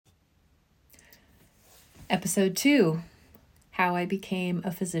Episode 2, How I Became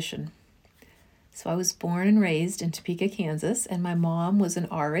a Physician. So I was born and raised in Topeka, Kansas, and my mom was an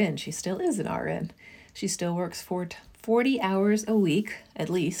RN. She still is an RN. She still works 40 hours a week, at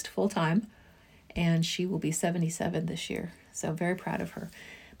least, full time, and she will be 77 this year. So I'm very proud of her.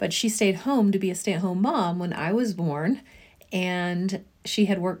 But she stayed home to be a stay-at-home mom when I was born, and she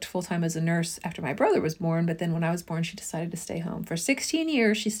had worked full-time as a nurse after my brother was born, but then when I was born, she decided to stay home. For 16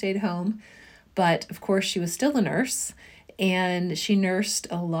 years, she stayed home, but of course, she was still a nurse, and she nursed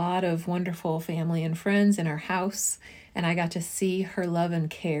a lot of wonderful family and friends in our house, and I got to see her love and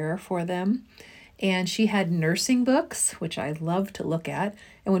care for them. And she had nursing books, which I loved to look at.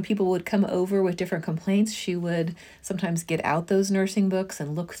 And when people would come over with different complaints, she would sometimes get out those nursing books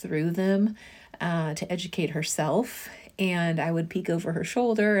and look through them to educate herself. And I would peek over her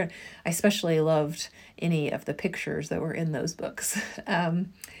shoulder. I especially loved any of the pictures that were in those books.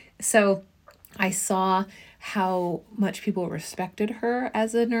 So I saw how much people respected her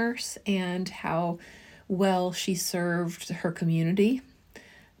as a nurse and how well she served her community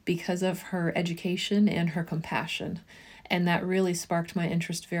because of her education and her compassion. And that really sparked my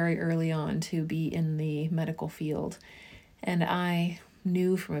interest very early on to be in the medical field. And I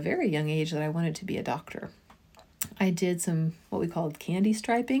knew from a very young age that I wanted to be a doctor. I did some what we called candy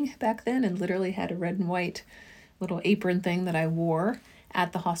striping back then and literally had a red and white little apron thing that I wore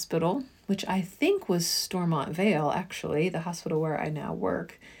at the hospital, which I think was Stormont Vale, actually, the hospital where I now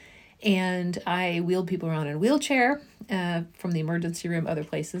work. And I wheeled people around in a wheelchair from the emergency room, other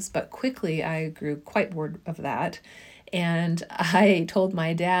places. But quickly, I grew quite bored of that. And I told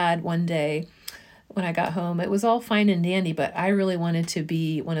my dad one day when I got home, it was all fine and dandy, but I really wanted to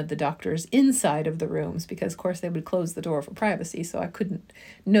be one of the doctors inside of the rooms because, of course, they would close the door for privacy, so I couldn't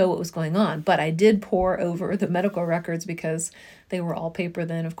know what was going on. But I did pore over the medical records because they were all paper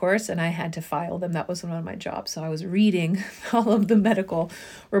then, of course, and I had to file them. That was one of my jobs. So I was reading all of the medical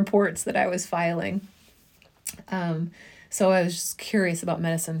reports that I was filing. So I was just curious about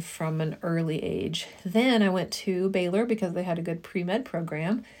medicine from an early age. Then I went to Baylor because they had a good pre-med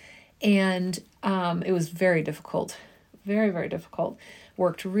program. And it was very difficult, very, very difficult.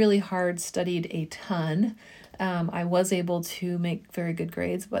 Worked really hard, studied a ton. I was able to make very good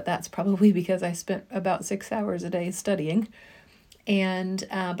grades, but that's probably because I spent about 6 hours a day studying. And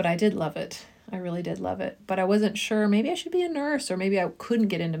but I did love it. I really did love it. But I wasn't sure, maybe I should be a nurse or maybe I couldn't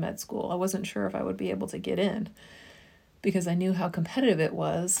get into med school. I wasn't sure if I would be able to get in because I knew how competitive it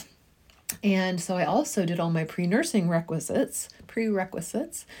was. And so I also did all my pre-nursing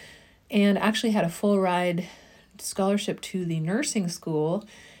prerequisites, and actually had a full ride scholarship to the nursing school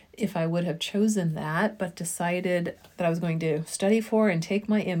if I would have chosen that, but decided that I was going to study for and take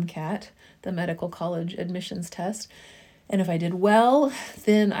my MCAT, the medical college admissions test. And if I did well,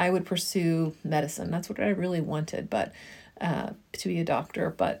 then I would pursue medicine. That's what I really wanted, but to be a doctor.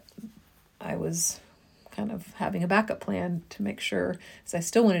 But I was kind of having a backup plan to make sure, because I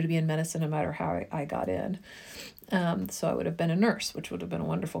still wanted to be in medicine no matter how I got in. So I would have been a nurse, which would have been a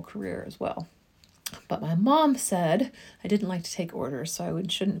wonderful career as well. But my mom said I didn't like to take orders, so I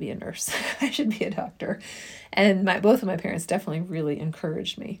shouldn't be a nurse. I should be a doctor. And both of my parents definitely really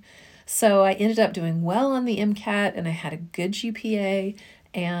encouraged me. So I ended up doing well on the MCAT, and I had a good GPA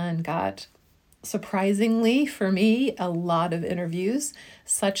and got, surprisingly for me, a lot of interviews,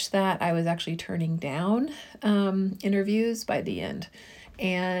 such that I was actually turning down interviews by the end.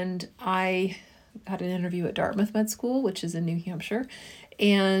 And I got an interview at Dartmouth Med School, which is in New Hampshire,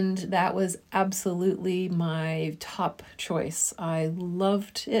 and that was absolutely my top choice. I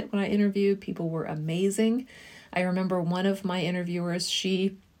loved it when I interviewed. People were amazing. I remember one of my interviewers,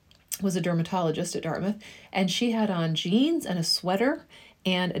 she was a dermatologist at Dartmouth, and she had on jeans and a sweater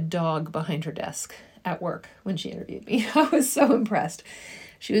and a dog behind her desk at work when she interviewed me. I was so impressed.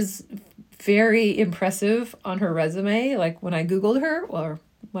 She was very impressive on her resume, like when I Googled her, or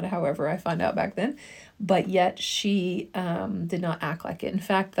however I found out back then, but yet she did not act like it. In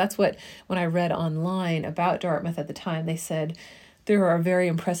fact, that's what, when I read online about Dartmouth at the time, they said, there are very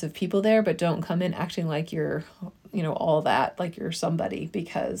impressive people there, but don't come in acting like you're, all that, like you're somebody,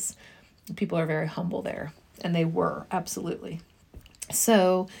 because people are very humble there. And they were, absolutely.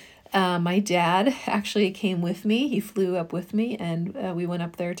 So my dad actually came with me. He flew up with me, and we went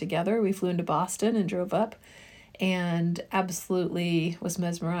up there together. We flew into Boston and drove up, and absolutely was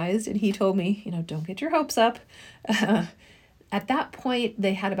mesmerized. And he told me, don't get your hopes up. At that point,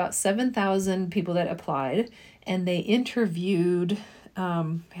 they had about 7,000 people that applied, and they interviewed,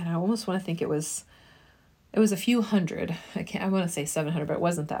 I almost want to think it was a few hundred. I want to say 700, but it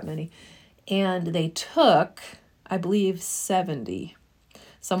wasn't that many. And they took, I believe, 70.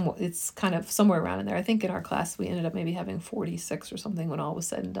 It's kind of somewhere around in there. I think in our class we ended up maybe having 46 or something when all was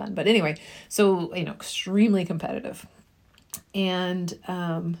said and done. But anyway, so, extremely competitive. And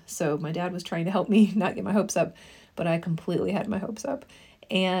so my dad was trying to help me not get my hopes up, but I completely had my hopes up.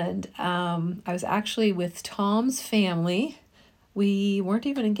 And I was actually with Tom's family. We weren't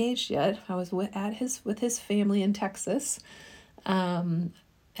even engaged yet. I was with his family in Texas,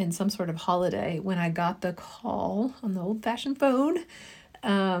 in some sort of holiday, when I got the call on the old-fashioned phone,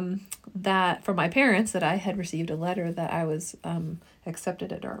 that from my parents, that I had received a letter that I was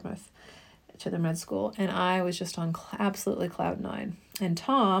accepted at Dartmouth to the med school, and I was just on absolutely cloud nine. And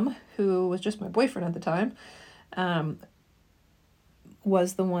Tom, who was just my boyfriend at the time,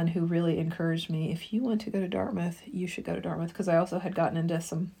 was the one who really encouraged me. If you want to go to Dartmouth, you should go to Dartmouth, because I also had gotten into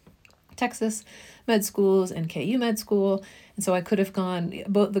some Texas med schools and KU med school, and so I could have gone.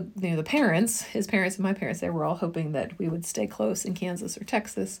 Both the parents, his parents and my parents, they were all hoping that we would stay close in Kansas or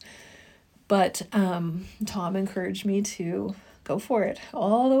Texas, but Tom encouraged me to go for it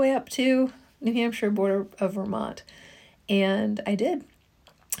all the way up to New Hampshire, border of Vermont, and I did.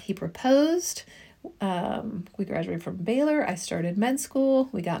 He proposed. We graduated from Baylor. I started med school.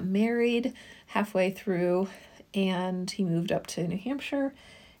 We got married halfway through, and he moved up to New Hampshire,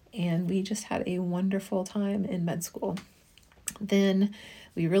 and we just had a wonderful time in med school. Then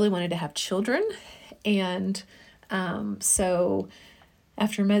we really wanted to have children, and so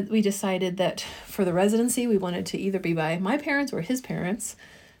after med, we decided that for the residency, we wanted to either be by my parents or his parents,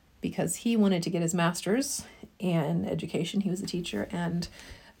 because he wanted to get his master's in education. He was a teacher, and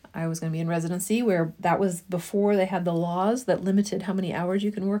I was going to be in residency, where that was before they had the laws that limited how many hours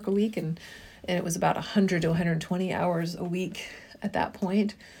you can work a week, and it was about 100 to 120 hours a week at that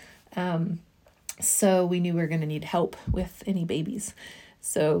point. So we knew we were going to need help with any babies.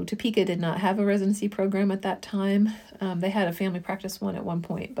 So Topeka did not have a residency program at that time. They had a family practice one at one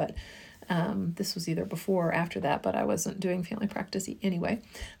point, but this was either before or after that, but I wasn't doing family practice anyway.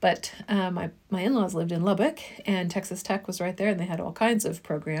 But my in-laws lived in Lubbock, and Texas Tech was right there, and they had all kinds of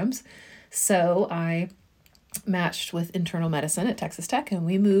programs. So I matched with internal medicine at Texas Tech, and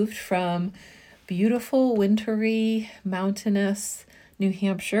we moved from beautiful, wintry, mountainous New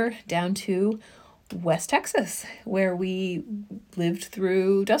Hampshire down to West Texas, where we lived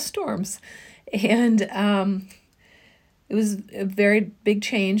through dust storms. And it was a very big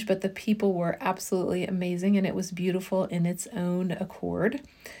change, but the people were absolutely amazing, and it was beautiful in its own accord.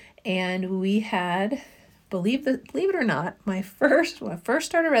 And we had, believe it or not, when I first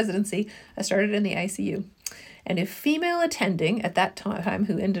started residency, I started in the ICU. And a female attending at that time,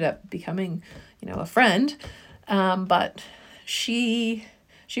 who ended up becoming, a friend, but she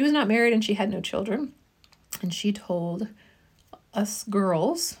was not married and she had no children. And she told us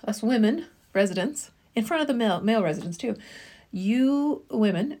girls, us women residents, in front of the male residents too, you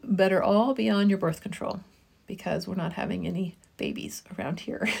women better all be on your birth control, because we're not having any babies around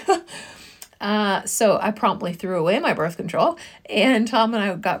here. So I promptly threw away my birth control, and Tom and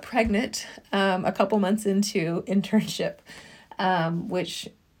I got pregnant a couple months into internship, which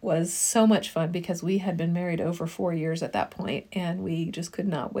was so much fun, because we had been married over 4 years at that point, and we just could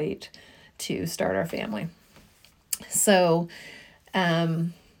not wait to start our family. So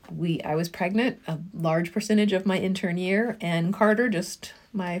I was pregnant a large percentage of my intern year, and Carter, just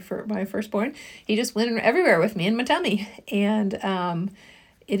my firstborn, he just went everywhere with me in my tummy, and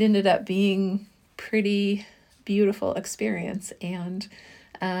it ended up being pretty beautiful experience. And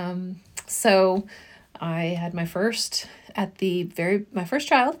so I had my first child at the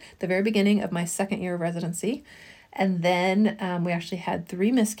very beginning of my second year of residency, and then we actually had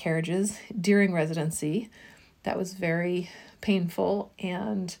 3 miscarriages during residency. That was very painful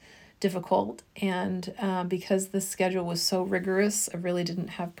and difficult, and because the schedule was so rigorous, I really didn't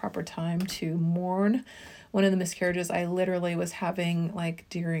have proper time to mourn. One of the miscarriages I literally was having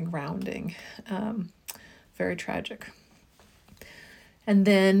during rounding. Very tragic. And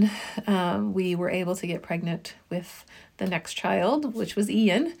then we were able to get pregnant with the next child, which was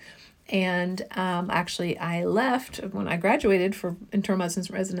Ian. And actually I left when I graduated for internal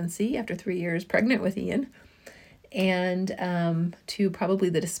medicine residency after 3 years pregnant with Ian. And to probably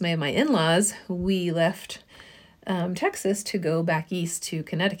the dismay of my in-laws, we left Texas to go back east to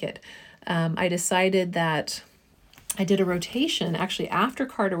Connecticut. I decided that I did a rotation actually after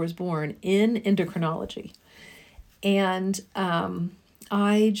Carter was born in endocrinology. And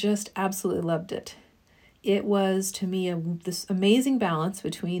I just absolutely loved it. It was, to me, this amazing balance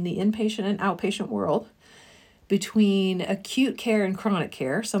between the inpatient and outpatient world, between acute care and chronic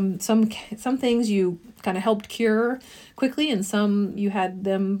care. Some things you kind of helped cure quickly, and some you had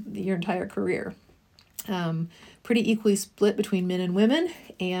them your entire career. pretty equally split between men and women.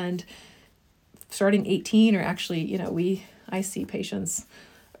 And starting 18, or actually, I see patients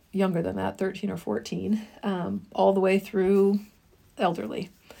younger than that, 13 or 14, all the way through elderly.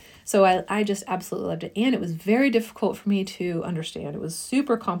 So I just absolutely loved it. And it was very difficult for me to understand. It was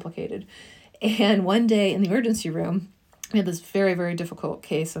super complicated. And one day in the emergency room, we had this very, very difficult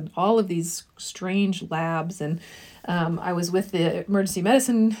case and all of these strange labs. And I was with the emergency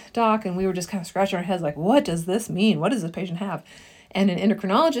medicine doc, and we were just kind of scratching our heads like, what does this mean? What does this patient have? And an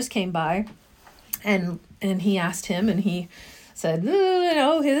endocrinologist came by, and he asked him, and he said,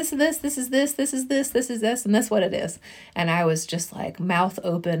 this is this, this is this, this is this, this is this, and that's what it is. And I was just like mouth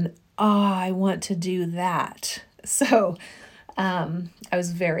open. Oh, I want to do that. So I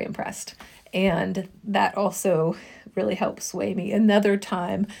was very impressed. And that also really helped sway me. Another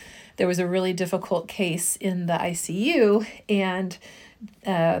time, there was a really difficult case in the ICU, and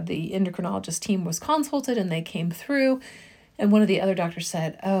the endocrinologist team was consulted, and they came through. And one of the other doctors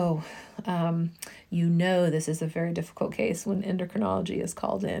said, this is a very difficult case when endocrinology is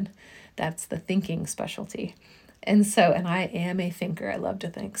called in. That's the thinking specialty. And I am a thinker. I love to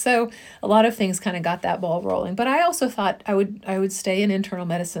think. So a lot of things kind of got that ball rolling. But I also thought I would stay an internal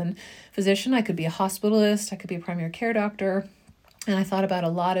medicine physician. I could be a hospitalist. I could be a primary care doctor. And I thought about a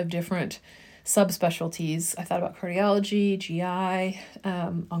lot of different subspecialties. I thought about cardiology, GI,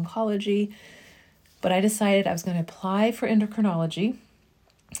 oncology. But I decided I was going to apply for endocrinology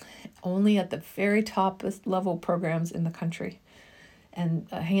only at the very top level programs in the country, and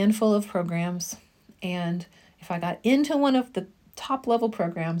a handful of programs. And if I got into one of the top level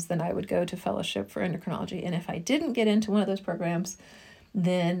programs, then I would go to fellowship for endocrinology. And if I didn't get into one of those programs,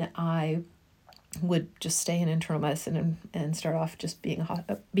 then I would just stay in internal medicine and start off just being a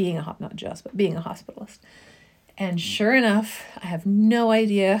hospitalist. And sure enough, I have no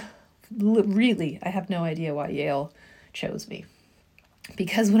idea why Yale chose me.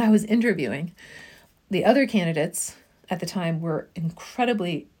 Because when I was interviewing, the other candidates at the time were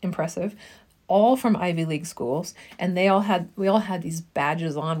incredibly impressive, all from Ivy League schools, and we all had these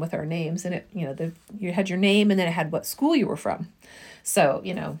badges on with our names, and you had your name, and then it had what school you were from. So,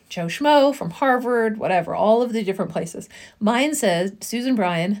 Joe Schmo from Harvard, whatever, all of the different places. Mine says Susan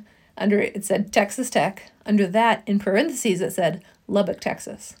Bryan, it said Texas Tech. Under that, in parentheses, it said Lubbock,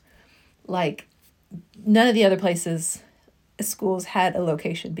 Texas. Like, none of the other schools had a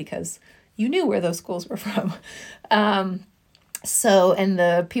location because you knew where those schools were from. And some of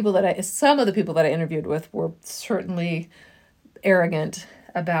the people that I interviewed with were certainly arrogant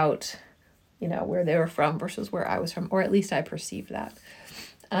about, where they were from versus where I was from, or at least I perceived that.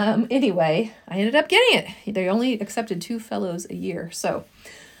 Anyway, I ended up getting it. They only accepted 2 fellows a year. So,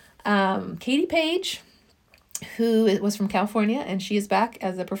 Katie Page, who was from California, and she is back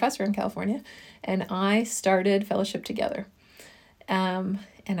as a professor in California, and I started fellowship together.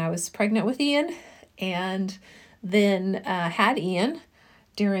 And I was pregnant with Ian, and then had Ian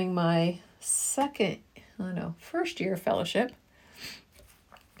during my first year of fellowship.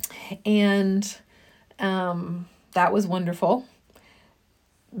 And that was wonderful.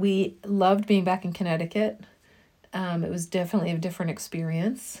 We loved being back in Connecticut. It was definitely a different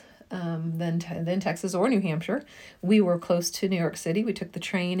experience than Texas or New Hampshire. We were close to New York City. We took the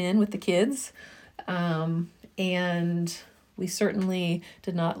train in with the kids. And we certainly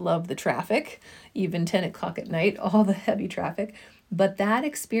did not love the traffic, even 10 o'clock at night, all the heavy traffic. But that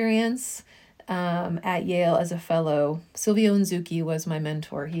experience at Yale as a fellow, Silvio Unzuki was my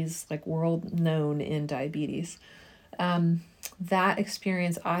mentor. He's like world known in diabetes. That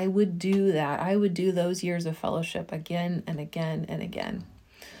experience, I would do that. I would do those years of fellowship again and again and again.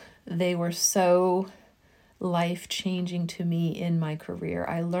 They were so life-changing to me in my career.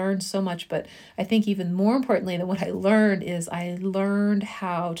 I learned so much, but I think even more importantly than what I learned is I learned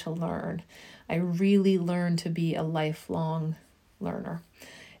how to learn. I really learned to be a lifelong learner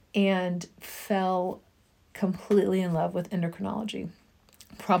and fell completely in love with endocrinology,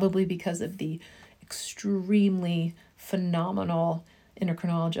 probably because of the extremely phenomenal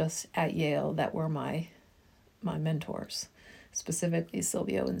endocrinologists at Yale that were my mentors, specifically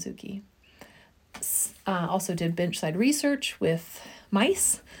Silvio Unzuki. Also did bench-side research with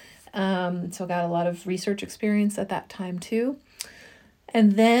mice, so got a lot of research experience at that time too.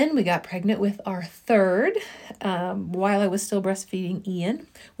 And then we got pregnant with our third while I was still breastfeeding Ian.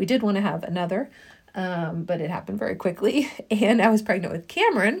 We did want to have another, but it happened very quickly. And I was pregnant with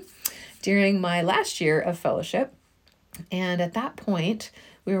Cameron during my last year of fellowship. And at that point,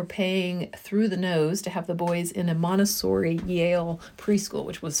 we were paying through the nose to have the boys in a Montessori Yale preschool,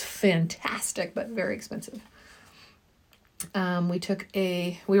 which was fantastic, but very expensive.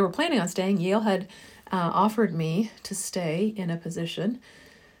 We were planning on staying. Yale had offered me to stay in a position.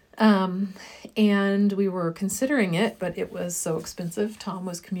 And we were considering it, but it was so expensive. Tom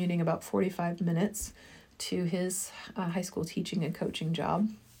was commuting about 45 minutes to his high school teaching and coaching job.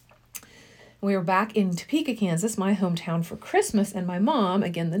 We were back in Topeka, Kansas, my hometown, for Christmas, and my mom,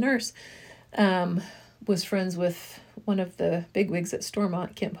 again the nurse, was friends with one of the bigwigs at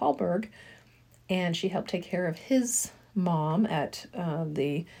Stormont, Kent Paulberg, and she helped take care of his mom at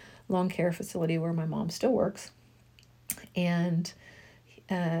the long care facility where my mom still works. And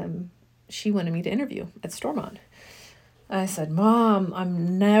she wanted me to interview at Stormont. I said, Mom,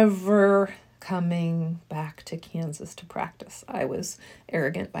 I'm never coming back to Kansas to practice. I was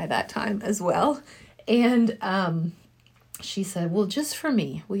arrogant by that time as well. And she said, well, just for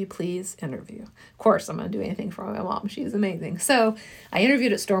me, will you please interview? Of course, I'm going to do anything for my mom. She's amazing. So I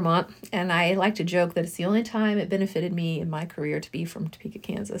interviewed at Stormont, and I like to joke that it's the only time it benefited me in my career to be from Topeka,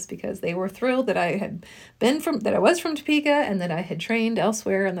 Kansas, because they were thrilled that I was from Topeka and that I had trained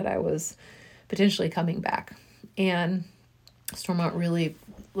elsewhere and that I was potentially coming back. And Stormont really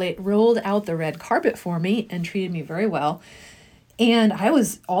rolled out the red carpet for me and treated me very well. And I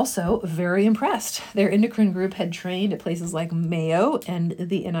was also very impressed. Their endocrine group had trained at places like Mayo and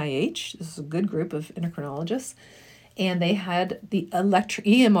the NIH. This is a good group of endocrinologists. And they had the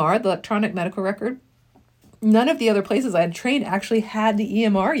EMR, the electronic medical record. None of the other places I had trained actually had the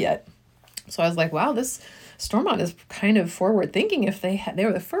EMR yet. So I was like, wow, this Stormont is kind of forward thinking. If they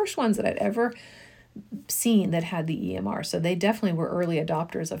were the first ones that I'd ever seen that had the EMR. So they definitely were early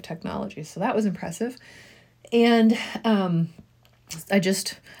adopters of technology. So that was impressive. And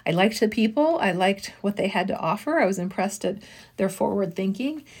I liked the people. I liked what they had to offer. I was impressed at their forward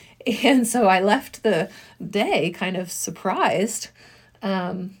thinking. And so I left the day kind of surprised.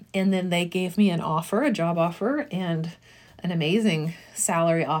 And then they gave me an offer, a job offer, and an amazing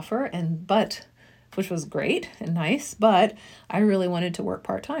salary offer, which was great and nice, but I really wanted to work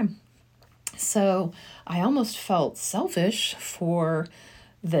part-time. So I almost felt selfish for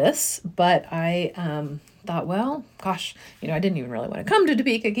this, but I thought, well, gosh, I didn't even really want to come to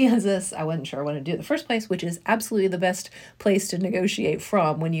Topeka, Kansas. I wasn't sure I wanted to do it in the first place, which is absolutely the best place to negotiate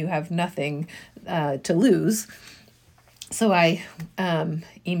from when you have nothing to lose. So I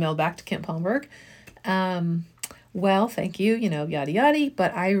emailed back to Kent Paulberg. Well, thank you, yada, yada,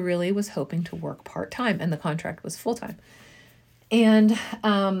 but I really was hoping to work part-time, and the contract was full-time. And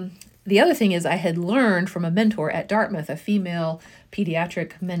the other thing is I had learned from a mentor at Dartmouth, a female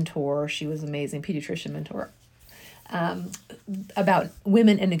pediatric mentor. She was an amazing pediatrician mentor, about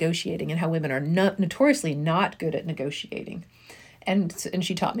women and negotiating and how women are notoriously not good at negotiating. And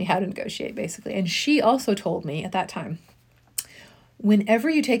she taught me how to negotiate, basically. And she also told me at that time, whenever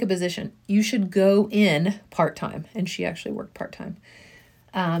you take a position, you should go in part-time. And she actually worked part-time.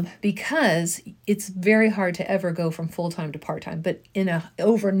 Because it's very hard to ever go from full-time to part-time, but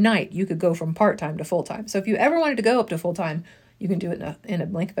overnight you could go from part-time to full-time. So if you ever wanted to go up to full-time, you can do it in a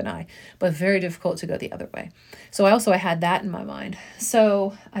blink of an eye, but very difficult to go the other way. So I had that in my mind.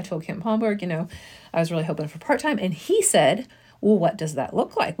 So I told Kent Paulberg, I was really hoping for part-time, and he said, well, what does that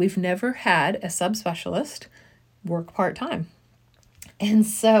look like? We've never had a subspecialist work part-time. And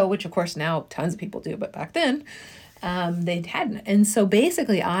so, which of course now tons of people do, but back then, they hadn't. And so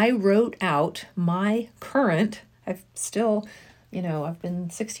basically I wrote out my current, I've been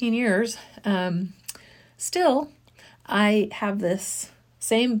 16 years, still I have this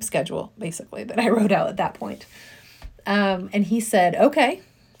same schedule basically that I wrote out at that point. And he said, okay.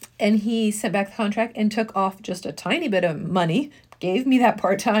 And he sent back the contract and took off just a tiny bit of money, gave me that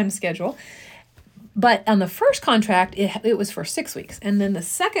part-time schedule. But on the first contract, it was for 6 weeks. And then the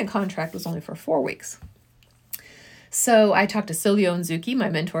second contract was only for 4 weeks. So I talked to Silvio Nzuki, my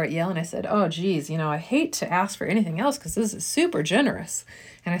mentor at Yale, and I said, oh, geez, I hate to ask for anything else because this is super generous.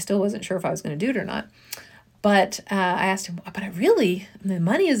 And I still wasn't sure if I was going to do it or not. But I asked him, but the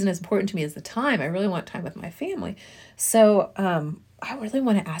money isn't as important to me as the time. I really want time with my family. So I really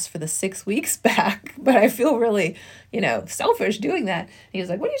want to ask for the 6 weeks back, but I feel really, selfish doing that. And he was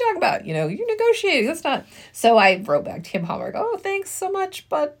like, what are you talking about? You're negotiating. That's not. So I wrote back to Kim Hallmark, oh, thanks so much,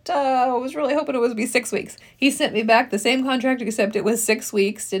 but I was really hoping it would be 6 weeks. He sent me back the same contract, except it was 6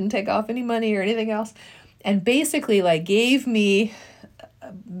 weeks, didn't take off any money or anything else. And basically gave me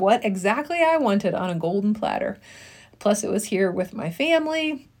what exactly I wanted on a golden platter. Plus it was here with my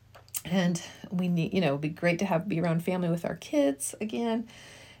family. And we need, it'd be great to be around family with our kids again.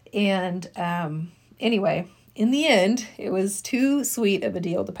 And anyway, in the end, it was too sweet of a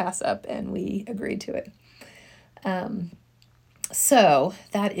deal to pass up, and we agreed to it. So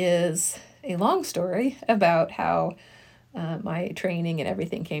that is a long story about how my training and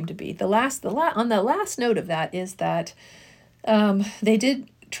everything came to be. On the last note of that is that they did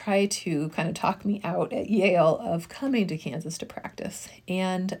try to kind of talk me out at Yale of coming to Kansas to practice.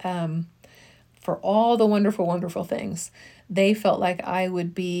 And for all the wonderful, wonderful things, they felt like I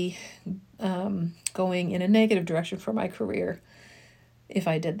would be going in a negative direction for my career if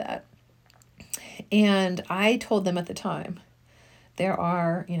I did that. And I told them at the time, there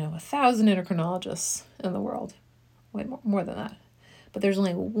are, 1,000 endocrinologists in the world, way more than that. But there's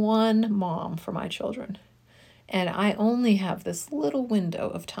only one mom for my children. And I only have this little window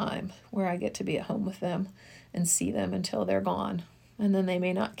of time where I get to be at home with them and see them until they're gone. And then they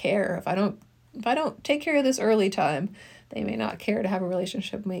may not care. If I don't take care of this early time, they may not care to have a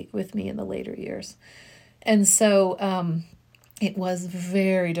relationship with me in the later years. And so it was a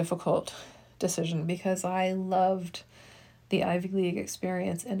very difficult decision because I loved the Ivy League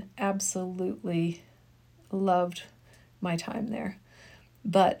experience and absolutely loved my time there.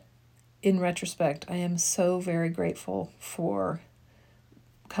 But in retrospect, I am so very grateful for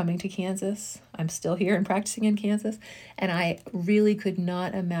coming to Kansas. I'm still here and practicing in Kansas, and I really could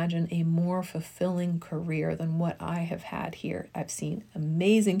not imagine a more fulfilling career than what I have had here. I've seen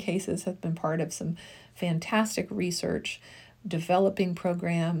amazing cases, have been part of some fantastic research, developing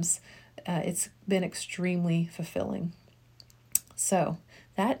programs. It's been extremely fulfilling. So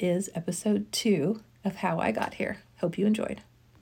that is episode 2 of How I Got Here. Hope you enjoyed.